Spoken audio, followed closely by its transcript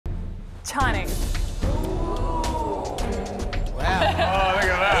Chinese. Wow. Oh, look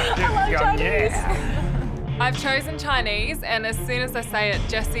at that. I love Chinese. Yeah. I've chosen Chinese, and as soon as I say it,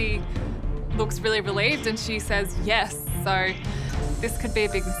 Jessie looks really relieved and she says yes. So this could be a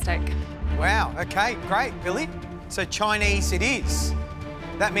big mistake. Wow, okay, great, Billy. So Chinese it is.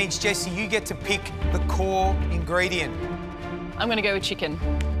 That means, Jessie, you get to pick the core ingredient. I'm going to go with chicken.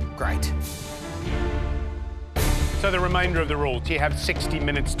 Great. So the remainder of the rules, you have 60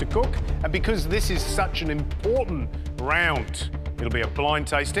 minutes to cook, and because this is such an important round, it'll be a blind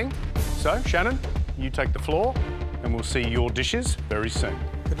tasting. So, Shannon, you take the floor, and we'll see your dishes very soon.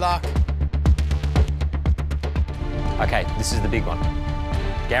 Good luck. Okay, this is the big one.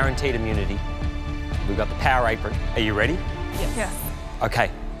 Guaranteed immunity. We've got the power apron. Are you ready? Yes. Yes.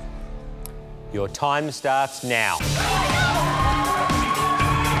 Okay. Your time starts now.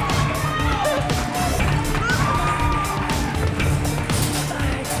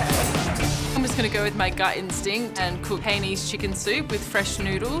 I'm just going to go with my gut instinct and cook Hainanese chicken soup with fresh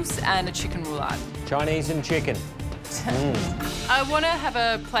noodles and a chicken roulade. Chinese and chicken. I want to have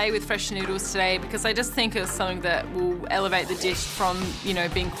a play with fresh noodles today because I just think it's something that will elevate the dish from, you know,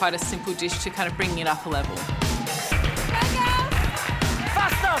 being quite a simple dish to kind of bringing it up a level.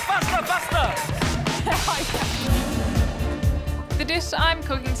 Faster, faster, faster! The dish I'm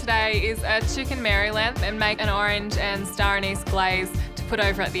cooking today is a chicken Maryland and make an orange and star anise glaze to put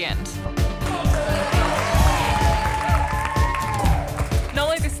over at the end.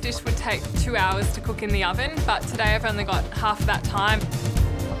 Normally this dish would take 2 hours to cook in the oven, but today I've only got half of that time.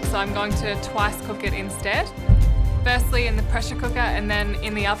 So I'm going to twice cook it instead. Firstly in the pressure cooker and then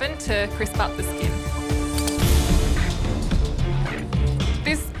in the oven to crisp up the skin.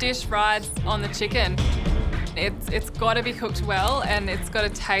 This dish rides on the chicken. It's got to be cooked well and it's got to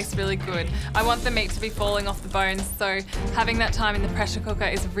taste really good. I want the meat to be falling off the bones, so having that time in the pressure cooker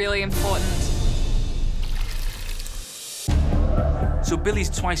is really important. So Billy's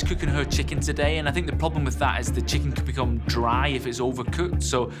twice cooking her chicken today, and I think the problem with that is the chicken could become dry if it's overcooked,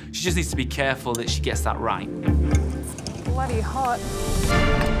 so she just needs to be careful that she gets that right. Bloody hot.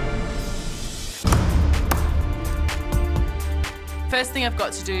 First thing I've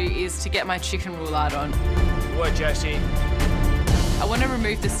got to do is to get my chicken roulade on. Good work, Jessie. I want to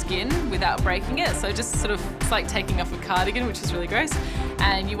remove the skin without breaking it, so just sort of, it's like taking off a cardigan, which is really gross,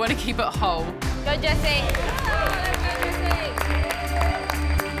 and you want to keep it whole. Go, Jessie.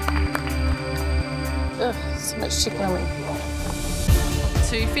 Ugh, so much chicken on me.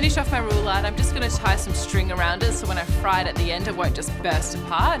 To finish off my roulade, I'm just going to tie some string around it so when I fry it at the end, it won't just burst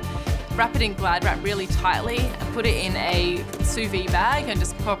apart. Wrap it in Glad wrap really tightly and put it in a sous vide bag and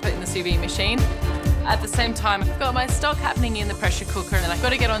just pop it in the sous vide machine. At the same time, I've got my stock happening in the pressure cooker and then I've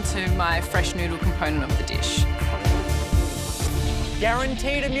got to get onto my fresh noodle component of the dish.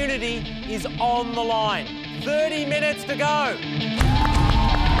 Guaranteed immunity is on the line. 30 minutes to go.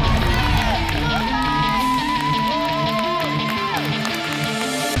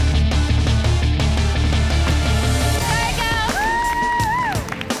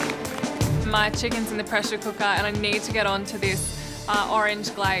 My chicken's in the pressure cooker and I need to get onto this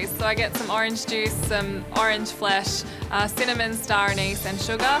orange glaze. So I get some orange juice, some orange flesh, cinnamon, star anise and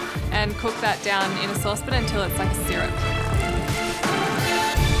sugar and cook that down in a saucepan until it's like a syrup.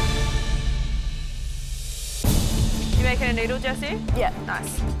 You making a noodle, Jessie? Yeah.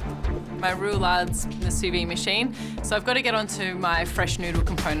 Nice. My roulade's in the sous vide machine, so I've got to get onto my fresh noodle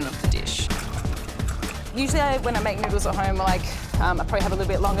component of the dish. Usually when I make noodles at home, I probably have a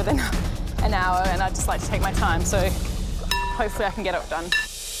little bit longer than an hour and I just like to take my time, so hopefully I can get it done.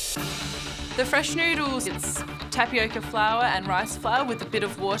 The fresh noodles, it's tapioca flour and rice flour with a bit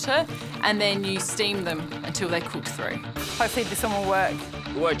of water, and then you steam them until they cook through. Hopefully this one will work.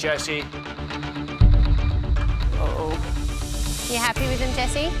 Good work, Jessie. Uh-oh. You happy with them,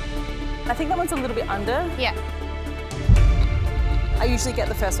 Jessie? I think that one's a little bit under. Yeah. I usually get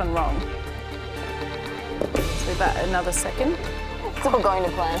the first one wrong. So about another second. It's all going to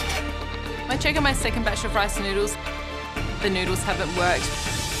plan. I check on my second batch of rice noodles. The noodles haven't worked.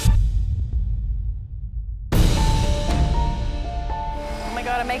 Oh my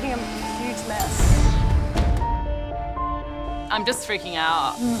God, I'm making a huge mess. I'm just freaking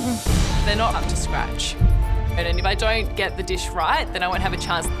out. They're not up to scratch. And if I don't get the dish right, then I won't have a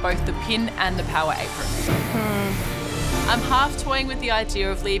chance at both the pin and the power apron. I'm half toying with the idea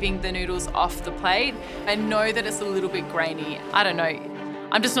of leaving the noodles off the plate. I know that it's a little bit grainy. I don't know.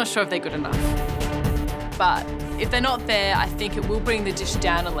 I'm just not sure if they're good enough. But if they're not there, I think it will bring the dish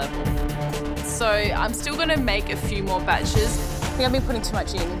down a level. So I'm still going to make a few more batches. I think I've been putting too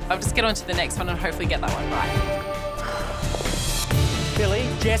much in. I'll just get on to the next one and hopefully get that one right. Billy,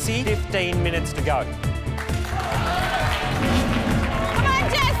 Jessie, 15 minutes to go. Come on,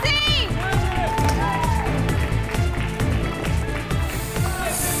 Jessie!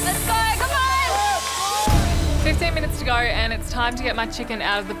 Let's go, come on! 15 minutes to go and it's time to get my chicken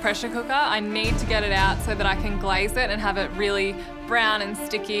out of the pressure cooker. I need to get it out so that I can glaze it and have it really brown and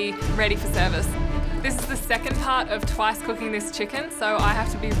sticky, ready for service. This is the second part of twice cooking this chicken, so I have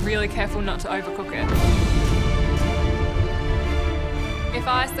to be really careful not to overcook it. If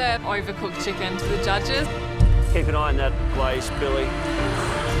I serve overcooked chicken to the judges, Keep an eye on that glaze, Billy.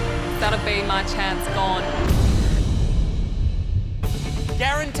 that'll be my chance gone.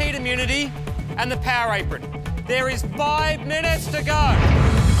 Guaranteed immunity and the power apron. There is 5 minutes to go.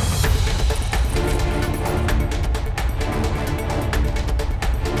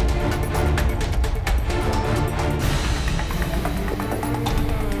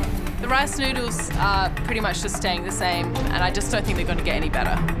 The rice noodles are pretty much just staying the same, and I just don't think they're going to get any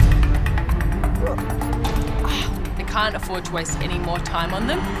better. I can't afford to waste any more time on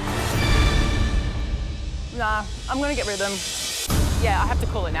them. Nah, I'm gonna get rid of them. Yeah, I have to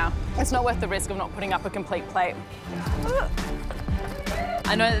call it now. It's not worth the risk of not putting up a complete plate.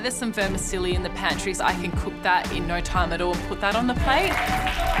 I know that there's some vermicelli in the pantry, so I can cook that in no time at all and put that on the plate.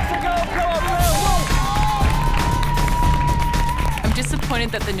 I'm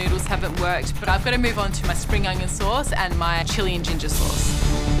disappointed that the noodles haven't worked, but I've got to move on to my spring onion sauce and my chili and ginger sauce.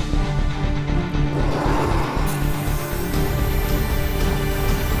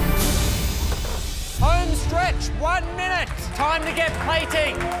 Home stretch, 1 minute. Time to get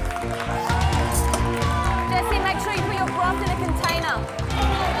plating. Jessie, make sure you put your broth in a container.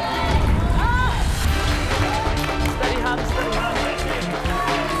 Steady hand, steady hand.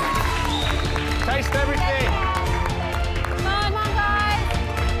 Taste everything. Come on, guys.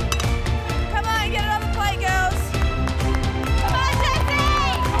 Come on, get it on the plate, girls. Come on,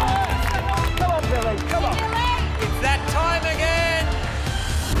 Jessie! Come on, Billy, come on. It's that time again.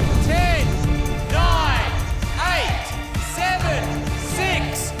 10, 9, 8, 7,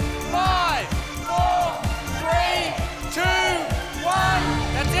 6, 5, 4, 3, 2, 1.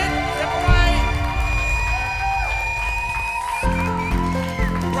 That's it. Step away.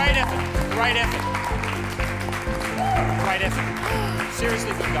 Great effort. Great effort. Great effort.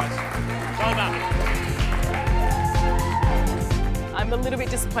 Seriously good, guys. Well done. I'm a little bit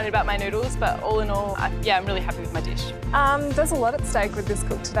disappointed about my noodles, but all in all, yeah, I'm really happy with my dish. There's a lot at stake with this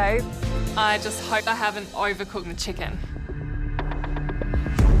cook today. I just hope I haven't overcooked the chicken.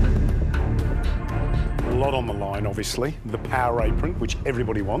 A lot on the line, obviously. The power apron, which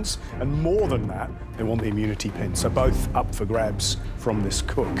everybody wants, and more than that, they want the immunity pin. So both up for grabs from this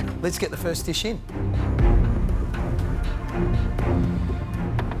cook. Let's get the first dish in.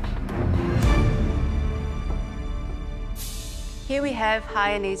 Here we have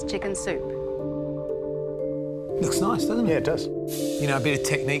Hainanese chicken soup. Looks nice, doesn't it? Yeah, it does. You know, a bit of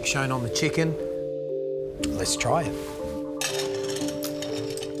technique shown on the chicken. Let's try it.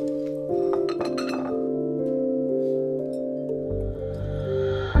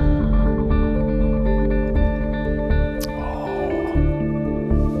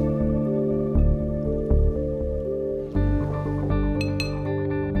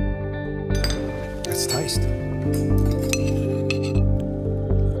 Let's taste.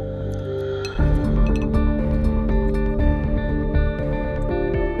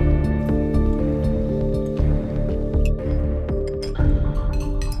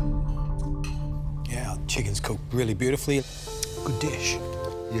 Yeah, chicken's cooked really beautifully. Good dish.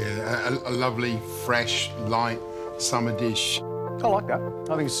 Yeah, a lovely, fresh, light summer dish. I like that.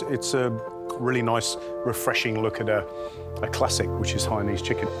 I think it's a really nice, refreshing look at a classic, which is Hainanese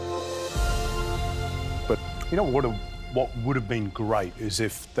chicken. But you know what would have been great is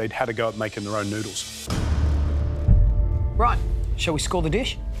if they'd had a go at making their own noodles. Right, shall we score the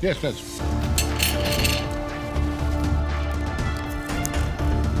dish? Yes, let's.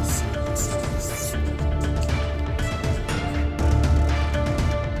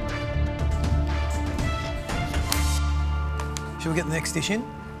 Shall we get the next dish in?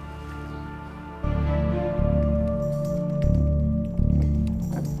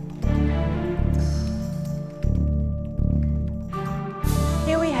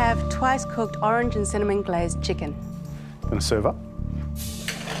 Here we have twice cooked orange and cinnamon glazed chicken. Gonna serve up.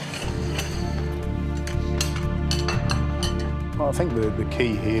 Well, I think the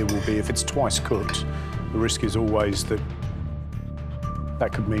key here will be if it's twice cooked, the risk is always that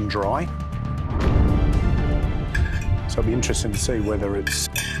that could mean dry. So it'll be interesting to see whether it's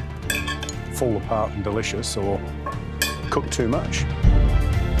fall apart and delicious or cooked too much.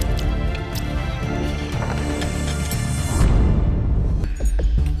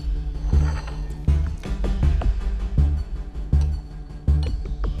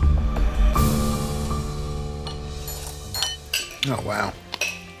 Oh, wow.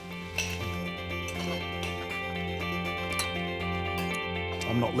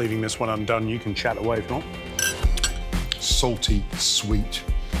 I'm not leaving this one undone. You can chat away if not. Salty, sweet,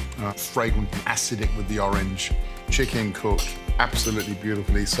 fragrant, acidic with the orange. Chicken cooked absolutely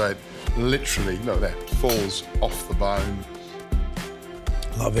beautifully. So it literally, look there, falls off the bone.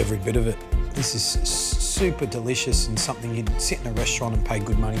 Love every bit of it. This is super delicious and something you'd sit in a restaurant and pay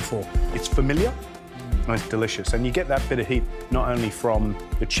good money for. It's familiar and it's delicious. And you get that bit of heat not only from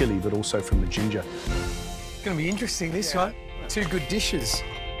the chili, but also from the ginger. It's going to be interesting, this one. Two good dishes.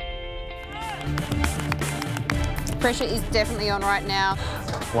 Pressure is definitely on right now.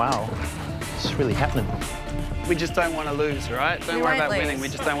 Wow, it's really happening. We just don't want to lose, right? Don't worry about winning, we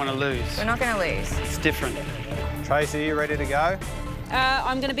just don't want to lose. We're not going to lose. It's different. Tracy, are you ready to go?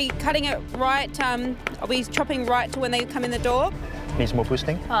 I'm going to be cutting it right. I'll be chopping right to when they come in the door. Needs more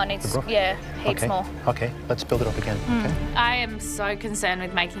boosting? Oh, it needs, yeah, heaps more. Okay, let's build it up again. Okay. I am so concerned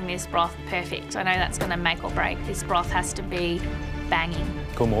with making this broth perfect. I know that's going to make or break. This broth has to be banging.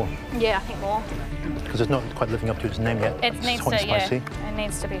 Go more. Yeah, I think more. Because it's not quite living up to its name yet. It needs to, yeah. It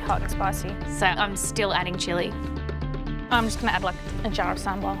needs to be hot and spicy. So I'm still adding chili. I'm just going to add like a jar of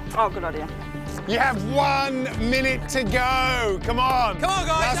sambal. Oh, good idea. You have 1 minute to go. Come on. Come on,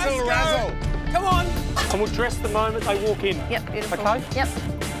 guys. Razzle, razzle. Come on. And we'll dress the moment they walk in. Yep, beautiful. Okay? Yep.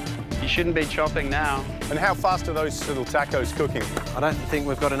 You shouldn't be chopping now. And how fast are those little tacos cooking? I don't think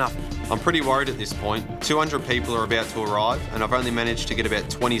we've got enough. I'm pretty worried at this point. 200 people are about to arrive, and I've only managed to get about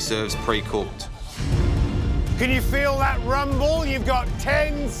 20 serves pre-cooked. Can you feel that rumble? You've got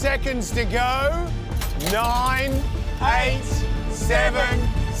 10 seconds to go. 9, 8, 7,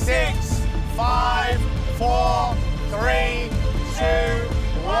 6, 5, 4, 3, 2,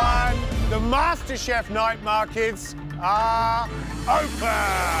 1. The MasterChef night markets are open.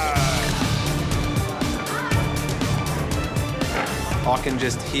 I can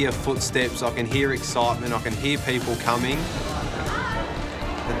just hear footsteps, I can hear excitement, I can hear people coming.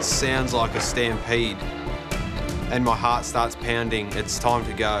 It sounds like a stampede. And my heart starts pounding. It's time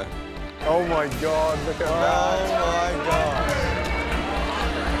to go. Oh my God, look at that. Oh my God.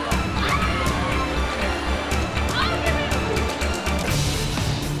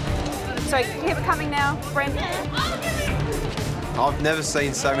 So keep it coming now, Brent. I've never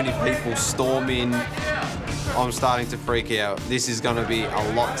seen so many people storm in. I'm starting to freak out. This is going to be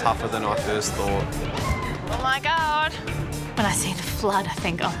a lot tougher than I first thought. Oh my God. When I see the flood, I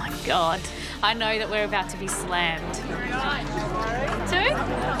think, oh my God. I know that we're about to be slammed. 2, 3.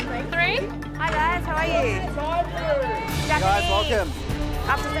 Hi guys, how are you? Japanese. Guys, welcome.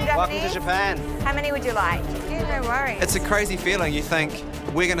 After some Japanese. Welcome to Japan. How many would you like? Yeah, no worries. It's a crazy feeling. You think,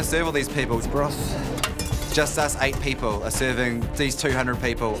 we're going to serve all these people. It's broth. Just us 8 people are serving these 200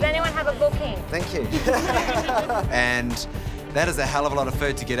 people. Does anyone have a booking? Thank you. And that is a hell of a lot of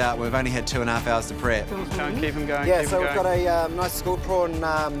food to get out. We've only had 2.5 hours to prep. Go and keep them going. Yeah, so we've got a nice school prawn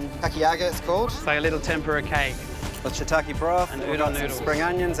kakiyaga, it's called. It's like a little tempura cake. With shiitake broth, and we've got some spring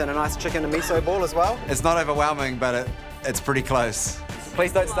onions and a nice chicken and miso ball as well. It's not overwhelming, but it's pretty close.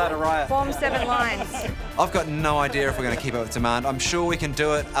 Please don't start a riot. Form 7 lines. I've got no idea if we're going to keep up with demand. I'm sure we can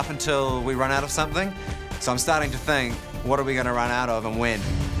do it up until we run out of something. So I'm starting to think, what are we going to run out of and when?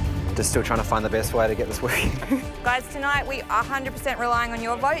 Just still trying to find the best way to get this working. Guys, tonight we are 100% relying on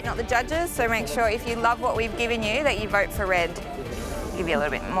your vote, not the judges. So make sure if you love what we've given you that you vote for red. I'll give you a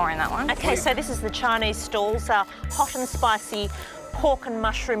little bit more in that one. Okay, so this is the Chinese stalls. Hot and spicy pork and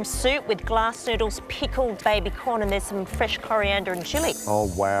mushroom soup with glass noodles, pickled baby corn, and there's some fresh coriander and chilli.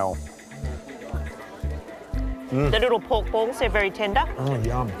 Oh, wow. The little pork balls, they're very tender. Oh,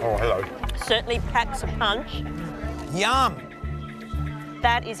 yum. Oh, hello. Certainly packs a punch. Yum.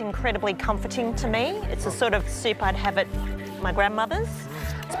 That is incredibly comforting to me. It's a sort of soup I'd have at my grandmother's.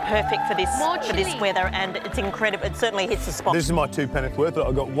 It's perfect for this weather, and it's incredible. It certainly hits the spot. This is my 2 penneth worth.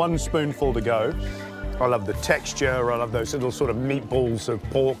 I've got 1 spoonful to go. I love the texture. I love those little sort of meatballs of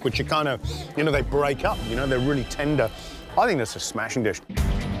pork, which are kind of, you know, they break up. You know, they're really tender. I think that's a smashing dish.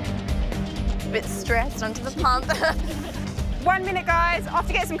 A bit stressed onto the pump. 1 minute, guys. Off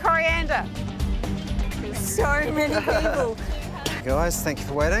to get some coriander. So many people. Guys, thank you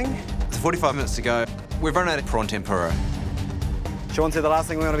for waiting. It's 45 minutes to go. We've run out of prawn tempura. Sean said the last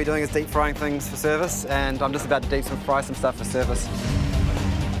thing we're going to be doing is deep frying things for service, and I'm just about to fry some stuff for service.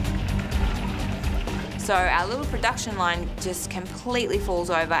 So our little production line just completely falls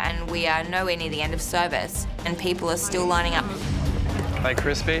over and we are nowhere near the end of service and people are still lining up. Are they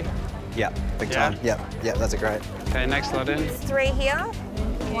crispy? Yeah, big time. Yeah, that's a great. Okay, next lot in. 3 here.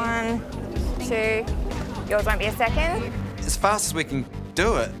 1, 2. Yours won't be a second. As fast as we can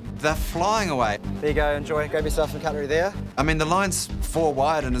do it, they're flying away. There you go, enjoy. Grab yourself some cutlery there. I mean, the line's 4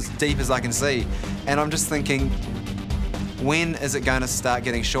 wide and as deep as I can see. And I'm just thinking, when is it going to start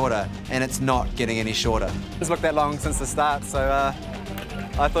getting shorter? And it's not getting any shorter. It's looked that long since the start, so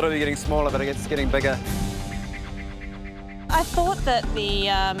I thought it would be getting smaller, but it's getting bigger. I thought that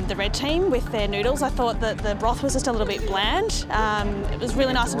the red team with their noodles, I thought that the broth was just a little bit bland. It was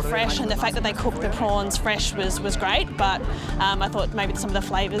really nice and fresh, and the fact that they cooked the prawns fresh was great, but I thought maybe some of the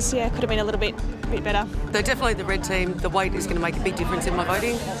flavours, yeah, could have been a little bit better. So definitely the red team, the weight is going to make a big difference in my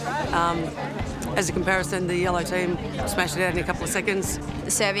voting. As a comparison, the yellow team smashed it out in a couple of seconds.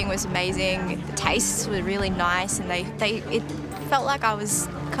 The serving was amazing, the tastes were really nice, and it felt like I was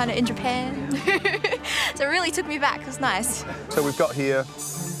kind of in Japan. So it really took me back, it was nice. So we've got here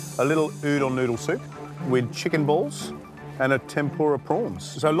a little udon noodle soup with chicken balls and a tempura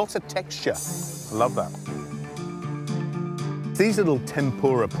prawns. So lots of texture. I love that. These little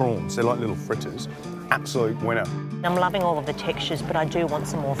tempura prawns, they're like little fritters. Absolute winner. I'm loving all of the textures, but I do want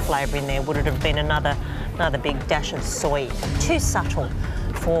some more flavour in there. Would it have been another big dash of soy? Too subtle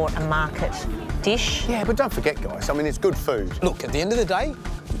for a market dish. Yeah, but don't forget, guys, I mean, it's good food. Look, at the end of the day,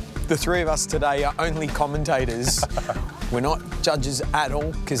 the three of us today are only commentators. We're not judges at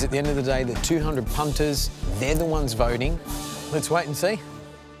all, because at the end of the day, the 200 punters, they're the ones voting. Let's wait and see.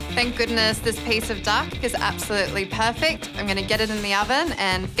 Thank goodness this piece of duck is absolutely perfect. I'm going to get it in the oven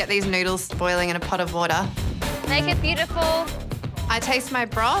and get these noodles boiling in a pot of water. Make it beautiful. I taste my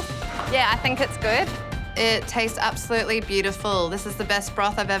broth. Yeah, I think it's good. It tastes absolutely beautiful. This is the best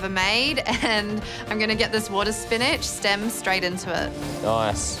broth I've ever made, and I'm going to get this water spinach stem straight into it.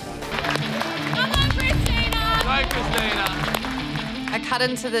 Nice. Come on, Christina! Go, Christina! I cut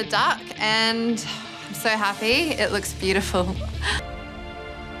into the duck, and I'm so happy. It looks beautiful.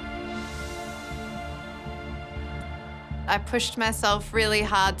 I pushed myself really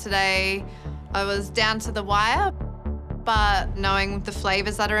hard today. I was down to the wire, but knowing the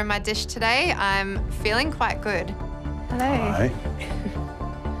flavours that are in my dish today, I'm feeling quite good. Hello. Hi.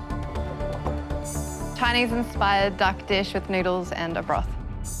 Chinese-inspired duck dish with noodles and a broth.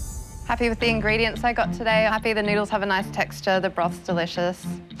 Happy with the ingredients I got today. Happy the noodles have a nice texture, the broth's delicious.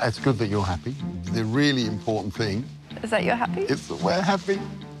 It's good that you're happy. The really important thing is that you're happy? Is that we're happy.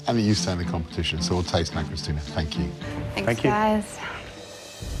 And that you stay in the competition, so we'll taste now, Christina. Thank you. Thanks, guys.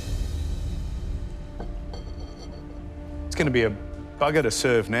 It's going to be a bugger to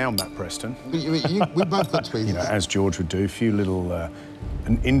serve now, Matt Preston. We both got tweezers. You know, as George would do, a few little,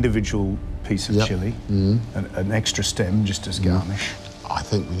 an individual piece of chilli, an extra stem just as garnish. I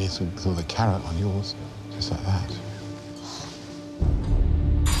think we need some of the carrot on yours, just like that.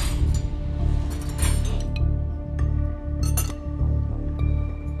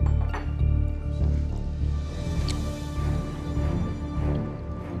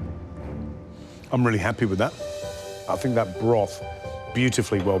 I'm really happy with that. I think that broth,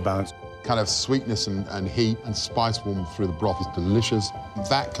 beautifully well balanced. Kind of sweetness and heat and spice warm through the broth is delicious.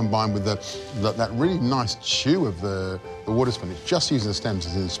 That combined with that really nice chew of the water spinach, just using the stems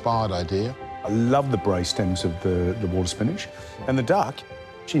is an inspired idea. I love the braised stems of the water spinach. And the duck,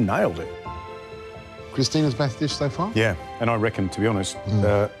 she nailed it. Christina's best dish so far? Yeah, and I reckon, to be honest,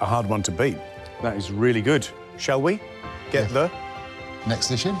 a hard one to beat. That is really good. Shall we get the next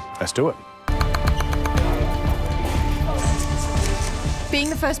dish in? Let's do it. Being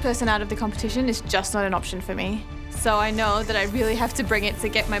the first person out of the competition is just not an option for me. So I know that I really have to bring it to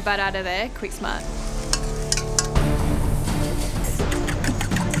get my butt out of there quick smart.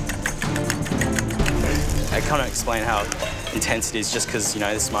 I can't explain how intense it is just because, you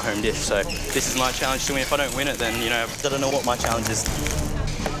know, this is my home dish. So this is my challenge to win. If I don't win it, then, you know, I don't know what my challenge is.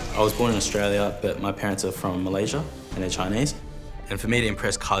 I was born in Australia, but my parents are from Malaysia and they're Chinese. And for me to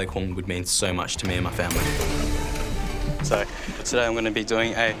impress Kylie Kwong would mean so much to me and my family. So today I'm going to be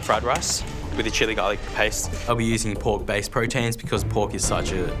doing a fried rice with a chili garlic paste. I'll be using pork-based proteins because pork is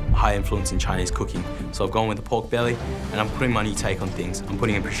such a high influence in Chinese cooking. So I've gone with the pork belly and I'm putting my new take on things. I'm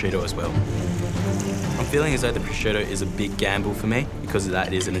putting in prosciutto as well. I'm feeling as though the prosciutto is a big gamble for me because of that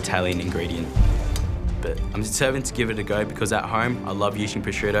it is an Italian ingredient. But I'm determined to give it a go because at home I love using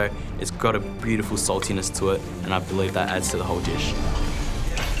prosciutto. It's got a beautiful saltiness to it and I believe that adds to the whole dish.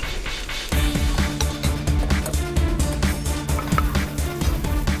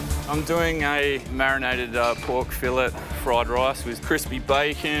 I'm doing a marinated pork fillet fried rice with crispy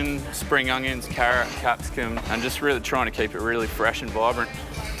bacon, spring onions, carrot, capsicum, and just really trying to keep it really fresh and vibrant.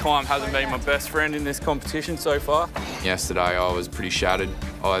 Time hasn't been my best friend in this competition so far. Yesterday I was pretty shattered.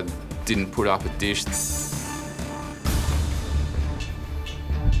 I didn't put up a dish.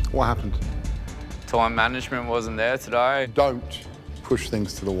 What happened? Time management wasn't there today. Don't push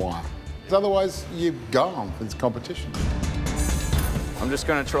things to the wire. Otherwise, you're gone for this competition. I'm just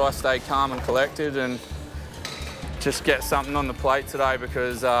going to try to stay calm and collected and just get something on the plate today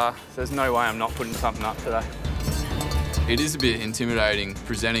because there's no way I'm not putting something up today. It is a bit intimidating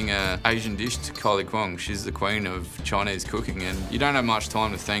presenting an Asian dish to Kylie Kwong. She's the queen of Chinese cooking and you don't have much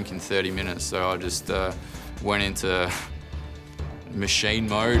time to think in 30 minutes, so I just went into machine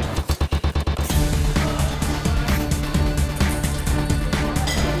mode.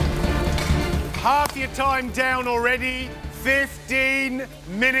 Half your time down already. 15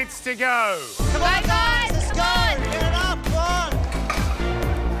 minutes to go. Come on, guys, let's go. Get it up, come on.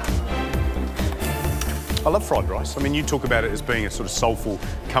 I love fried rice. I mean, you talk about it as being a sort of soulful,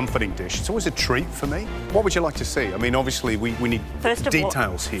 comforting dish. It's always a treat for me. What would you like to see? I mean, obviously, we need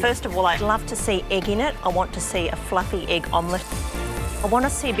details here. First of all, I'd love to see egg in it. I want to see a fluffy egg omelette. I want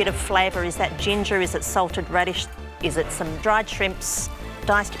to see a bit of flavour. Is that ginger? Is it salted radish? Is it some dried shrimps,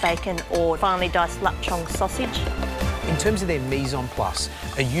 diced bacon, or finely diced lapchong sausage? In terms of their mise en place,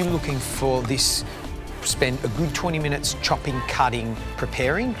 are you looking for this, spend a good 20 minutes chopping, cutting,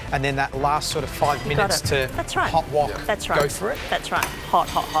 preparing, and then that last sort of 5 minutes to hot wok, That's right. go for it? That's right. Hot,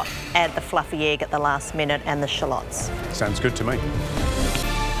 hot, hot. Add the fluffy egg at the last minute and the shallots. Sounds good to me.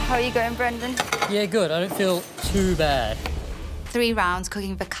 How are you going, Brendan? Yeah, good. I don't feel too bad. 3 rounds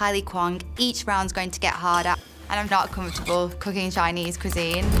cooking for Kylie Kwong. Each round's going to get harder, and I'm not comfortable cooking Chinese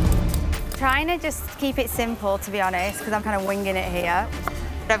cuisine. Trying to just keep it simple, to be honest, because I'm kind of winging it here.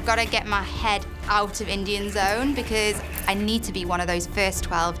 But I've got to get my head out of Indian zone because I need to be one of those first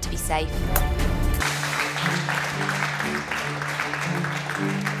 12 to be safe.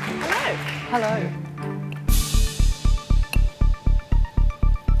 Hello. Hello.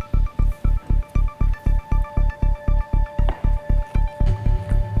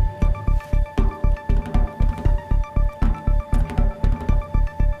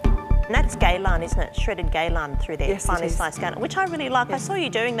 And that's gaylan, isn't it? Shredded gaylan through there, Yes, finely it is. sliced gaylan, which I really like. Yes. I saw you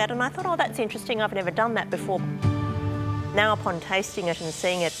doing that and I thought, oh, that's interesting. I've never done that before. Now, upon tasting it and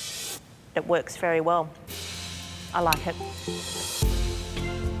seeing it, it works very well. I like it.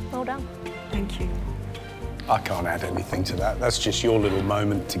 Well done. Thank you. I can't add anything to that. That's just your little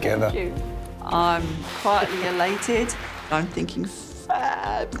moment together. Thank you. I'm quietly elated. I'm thinking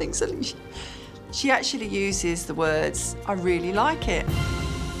fab things. She actually uses the words, I really like it.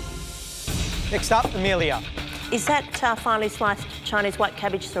 Next up, Amelia. Is that finely sliced Chinese white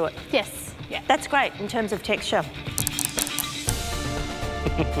cabbage through it? Yes. Yeah. That's great in terms of texture.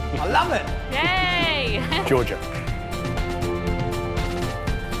 I love it. Yay! Georgia.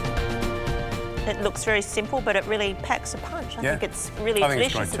 It looks very simple, but it really packs a punch. I think it's really I think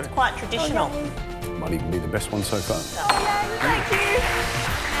it's delicious. great It's too. quite traditional. Might even be the best one so far. Thank you.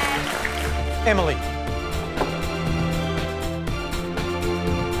 Emily.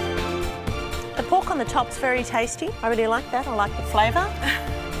 The pork on the top's very tasty. I really like that. I like the flavour.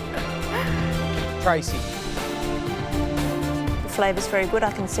 Tracy. The flavour's very good.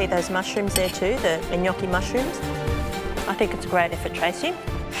 I can see those mushrooms there too, the gnocchi mushrooms. I think it's a great effort, Tracy.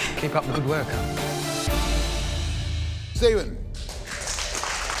 Keep up the good work. Stephen.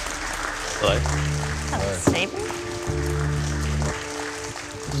 Hello. Hello, Stephen.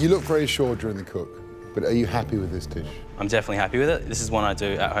 You look very sure during the cook, but are you happy with this dish? I'm definitely happy with it. This is one I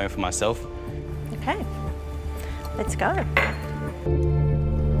do at home for myself. Okay, let's go.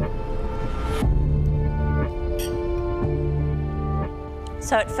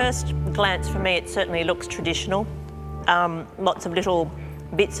 So at first glance for me, it certainly looks traditional. Lots of little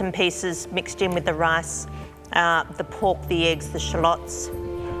bits and pieces mixed in with the rice, the pork, the eggs, the shallots.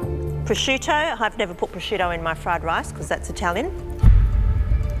 Prosciutto, I've never put prosciutto in my fried rice because that's Italian.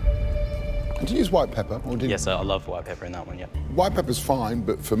 Did you use white pepper? Or did Yes, I love white pepper in that one, yeah. White pepper's fine,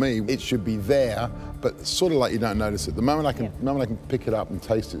 but for me, it should be there, but sort of like you don't notice it. The moment I can pick it up and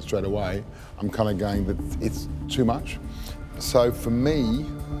taste it straight away, I'm kind of going that it's too much. So for me,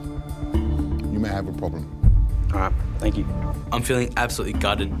 you may have a problem. All right, thank you. I'm feeling absolutely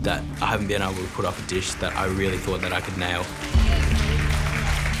gutted that I haven't been able to put up a dish that I really thought that I could nail.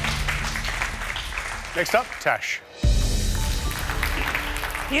 Next up, Tash.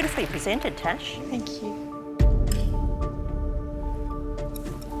 Beautifully presented, Tash. Thank you.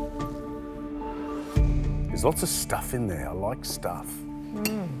 There's lots of stuff in there. I like stuff.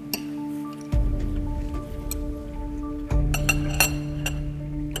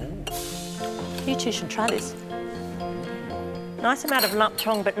 You two should try this. Nice amount of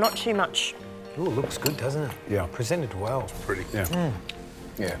lapchong, but not too much. Oh, it looks good, doesn't it? Yeah. Presented well. Pretty. Yeah.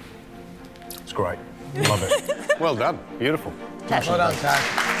 Yeah. It's great. Love it. Well done. Beautiful. Tash. Well done,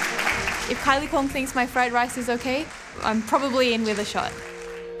 Tash. If Kylie Kwong thinks my fried rice is okay, I'm probably in with a shot.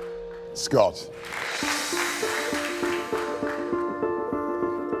 Scott.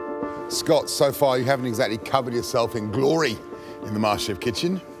 Scott, so far you haven't exactly covered yourself in glory in the MasterChef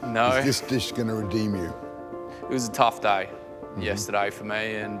kitchen. No. Is this dish going to redeem you? It was a tough day yesterday for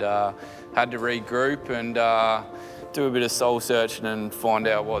me, and had to regroup and do a bit of soul searching and find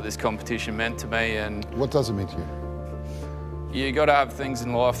out what this competition meant to me. And what does it mean to you? You got to have things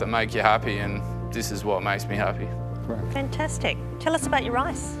in life that make you happy, and this is what makes me happy. Fantastic. Tell us about your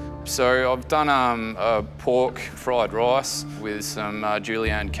rice. So I've done a pork fried rice with some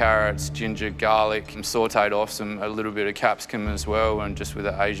julienne carrots, ginger, garlic, and sautéed off a little bit of capsicum as well, and just with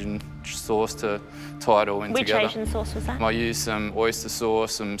an Asian sauce to tie it all in together. Which Asian sauce was that? I used some oyster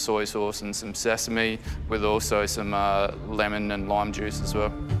sauce, some soy sauce, and some sesame, with also some lemon and lime juice as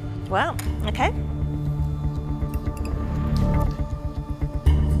well. Wow, okay.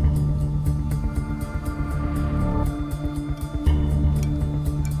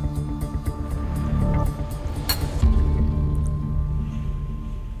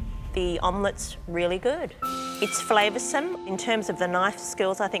 The omellette's really good. It's flavoursome. In terms of the knife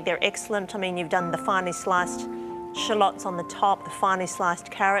skills, I think they're excellent. I mean, you've done the finely sliced shallots on the top, the finely sliced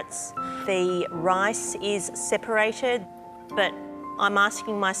carrots. The rice is separated, but I'm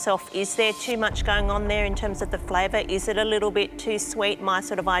asking myself, is there too much going on there in terms of the flavour? Is it a little bit too sweet? My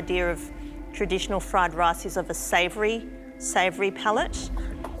sort of idea of traditional fried rice is of a savoury palate.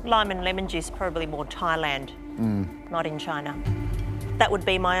 Lime and lemon juice, probably more Thailand, not in China. That would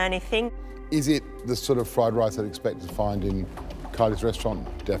be my only thing. Is it the sort of fried rice I'd expect to find in Kylie's restaurant?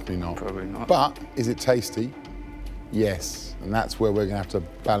 Definitely not. Probably not. But is it tasty? Yes. And that's where we're going to have to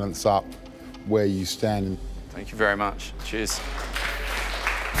balance up where you stand. Thank you very much. Cheers.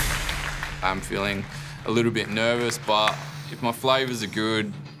 I'm feeling a little bit nervous, but if my flavours are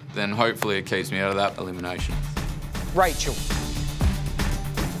good, then hopefully it keeps me out of that elimination. Rachel.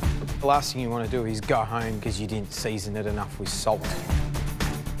 The last thing you want to do is go home because you didn't season it enough with salt.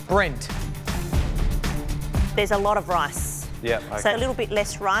 Brent. There's a lot of rice. Yeah, okay. So a little bit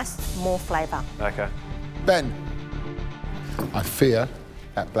less rice, more flavour. Okay. Ben. I fear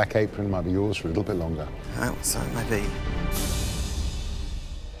that black apron might be yours for a little bit longer. Oh, so maybe.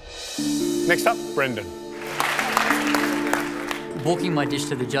 Next up, Brendan. Walking my dish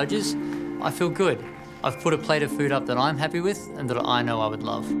to the judges, I feel good. I've put a plate of food up that I'm happy with and that I know I would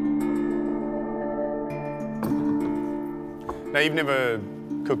love. Now, you've never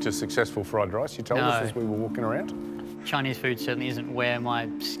cooked a successful fried rice, you told us as we were walking around. Chinese food certainly isn't where my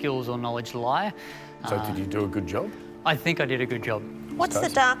skills or knowledge lie. So did you do a good job? I think I did a good job. What's the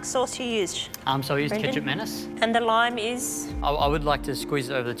dark sauce you used? So I used Brendan? ketchup menace. And the lime is? I would like to squeeze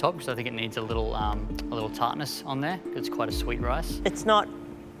it over the top because I think it needs a little tartness on there. It's quite a sweet rice. It's not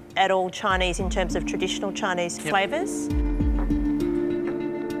at all Chinese in terms of traditional Chinese flavours.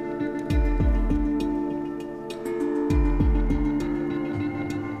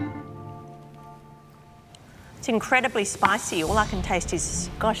 It's incredibly spicy. All I can taste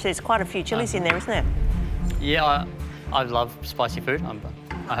is, gosh, there's quite a few chilies in there, isn't there? Yeah, I love spicy food.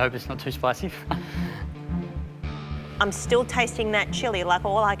 I hope it's not too spicy. I'm still tasting that chilli, like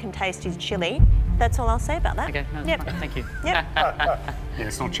all I can taste is chilli. That's all I'll say about that. Okay, no, yep. Thank you. Yep. Yeah,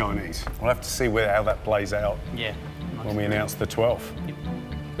 it's not Chinese. We'll have to see how that plays out when we announce the 12th. Yep.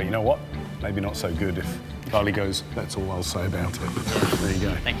 But you know what? Maybe not so good if Kylie goes, that's all I'll say about it. There you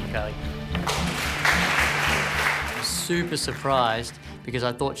go. Thank you, Kylie. I'm super surprised because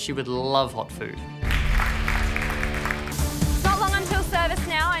I thought she would love hot food. It's not long until service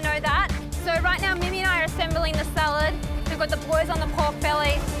now, I know that. So right now, Mimi and I are assembling the salad. We've got the boys on the pork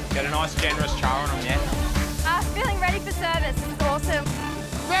belly. Get a nice generous char on them, yeah? Feeling ready for service. This is awesome.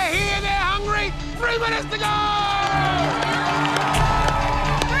 They're here, they're hungry. 3 minutes to go!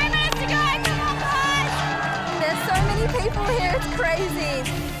 3 minutes to go, come on, guys! There's so many people here, it's crazy.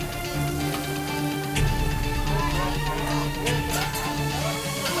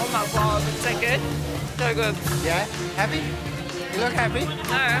 Oh my God, it's so good. So good. Yeah? Happy? You look happy?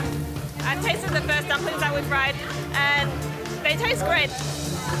 No. I tasted the first dumplings that we fried and they taste great.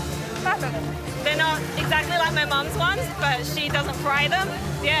 They're not exactly like my mum's ones, but she doesn't fry them.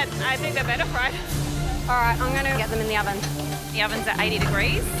 Yeah, I think they're better fried. All right, I'm gonna get them in the oven. The oven's at 80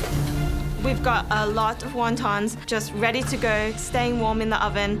 degrees. We've got a lot of wontons just ready to go, staying warm in the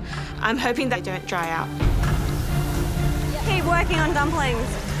oven. I'm hoping they don't dry out. Keep working on dumplings.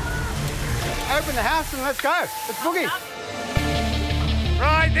 Open the house and let's go. Let's boogie.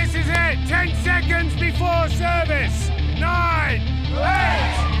 Right, this is it. 10 seconds before service. 9,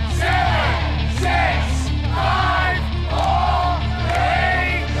 8, 7, 6, 5, 4,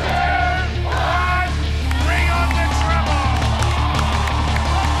 3, 2, 1. Bring on the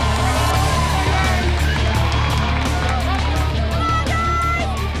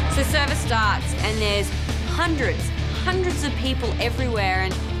hundreds of people everywhere,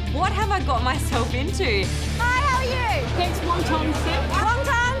 and what have I got myself into? Hi, how are you? Thanks, wontons.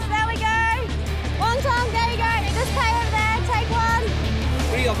 Wontons, there we go. Wontons, there you go. Just pay over there, take one.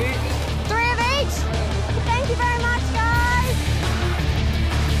 3 of each. 3 of each. Thank you very much, guys.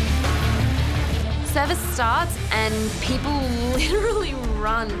 Service starts and people literally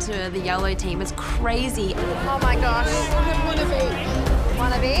run to the yellow team. It's crazy. Oh my gosh. One of each.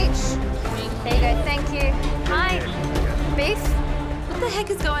 1 of each. There you go, thank you. Hi. Beef? What the heck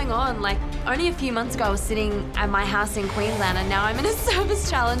is going on? Like, only a few months ago I was sitting at my house in Queensland and now I'm in a service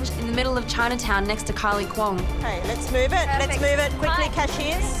challenge in the middle of Chinatown next to Carly Kwong. Hey, let's move it. Perfect. Let's move it quickly, Hi.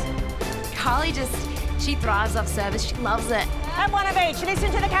 cashiers. Carly she thrives off service. She loves it. Have 1 of each.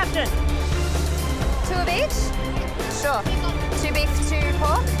 Listen to the captain. 2 of each? Sure. 2 beef, 2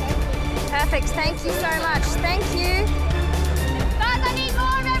 pork. Perfect, thank you so much. Thank you. Guys, I need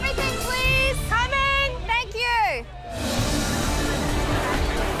more of everything, please. Coming. Thank you.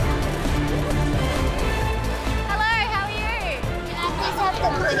 Hello, how are you? Can I please have the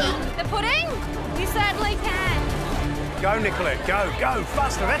pudding? The pudding? You certainly can. Go, Nicolette, go, go,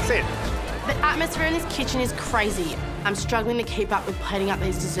 faster, that's it. The atmosphere in this kitchen is crazy. I'm struggling to keep up with plating up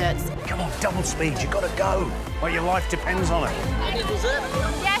these desserts. Come on, double speed, you gotta go. Like your life depends on it.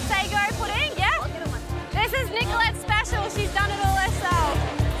 Yes, Sago pudding, yeah? This is Nicolette's special. She's done it all herself.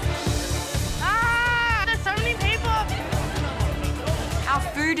 Ah, there's so many people. Our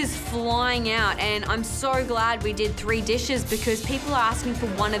food is flying out and I'm so glad we did 3 dishes because people are asking for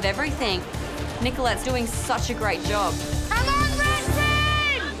 1 of everything. Nicolette's doing such a great job. Come on, red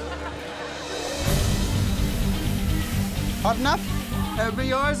team! Hot enough?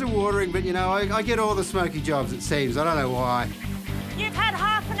 My eyes are watering, but you know, I get all the smoky jobs, it seems. I don't know why. You've had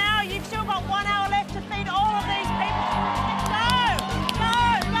half an hour. You've still got 1 hour left to feed all of these people. Go!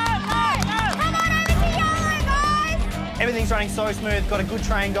 Go! Go! Go! Go! Come on over to yellow, guys! Everything's running so smooth, got a good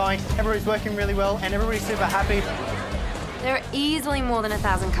train going, everybody's working really well, and everybody's super happy. There are easily more than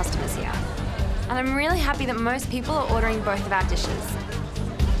 1,000 customers here. And I'm really happy that most people are ordering both of our dishes.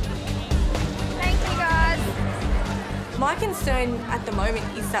 Thank you, guys. My concern at the moment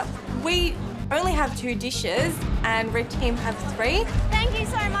is that we only have 2 dishes and Red Team have 3. Thank you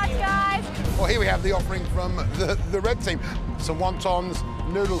so much, guys. Well, here we have the offering from the red team. Some wontons,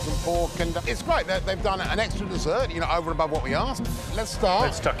 noodles and pork, and it's great. They've done an extra dessert, you know, over and above what we asked. Let's start.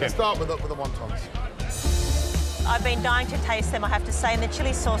 Let's tuck in. Let's start with the wontons. I've been dying to taste them, I have to say, and the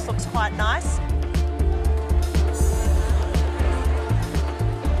chilli sauce looks quite nice.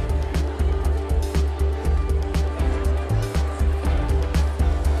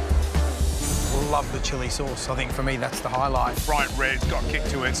 Love the chili sauce. I think for me that's the highlight. Bright red, it's got a kick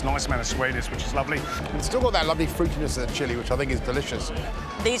to it. It's a nice amount of sweetness, which is lovely. It's still got that lovely fruitiness of the chilli, which I think is delicious.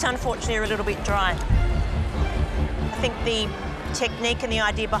 These, unfortunately, are a little bit dry. I think the technique and the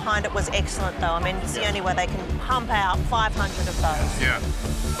idea behind it was excellent, though. I mean, it's the only way they can pump out 500 of those. Yeah.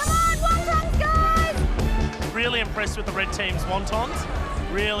 Come on, wontons, guys! Really impressed with the Red Team's wontons.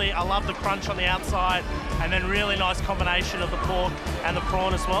 Really, I love the crunch on the outside, and then really nice combination of the pork and the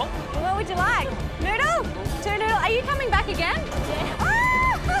prawn as well. What would you like? Noodle? 2 noodle. Are you coming back again? Yeah.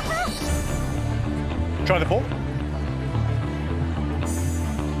 Try the pork.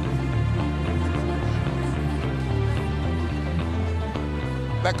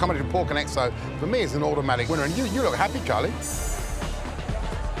 That combination of pork and exo, for me, is an automatic winner. And you look happy, Carly.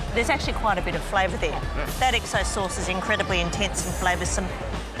 There's actually quite a bit of flavour there. That exo sauce is incredibly intense and flavoursome.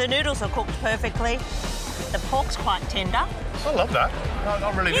 The noodles are cooked perfectly. The pork's quite tender. I love that.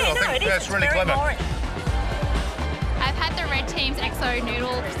 I really do. Yeah, I think that's really clever. I've had the Red Team's exo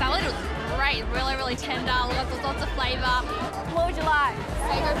noodle salad. It was great, really tender, lots of flavour. What would you like?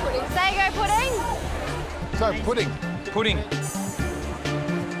 Sago pudding. Sago pudding? So, pudding. Pudding.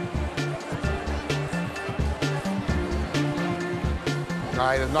 No,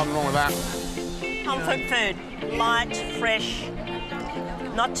 there's nothing wrong with that. Comfort food. Light, fresh,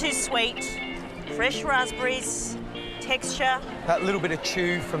 not too sweet, fresh raspberries, texture. That little bit of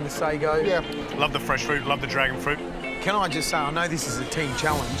chew from the sago. Yeah. Love the fresh fruit, love the dragon fruit. Can I just say, I know this is a team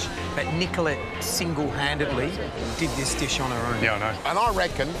challenge, but Nicolette single-handedly did this dish on her own. Yeah, I know. And I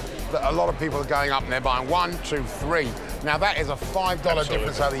reckon that a lot of people are going up and they're buying 1, 2, 3. Now, that is a $5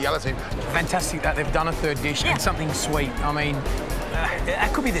 difference over the yellow team. Fantastic that they've done a 3rd dish and something sweet. I mean,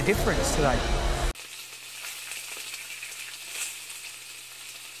 that could be the difference today.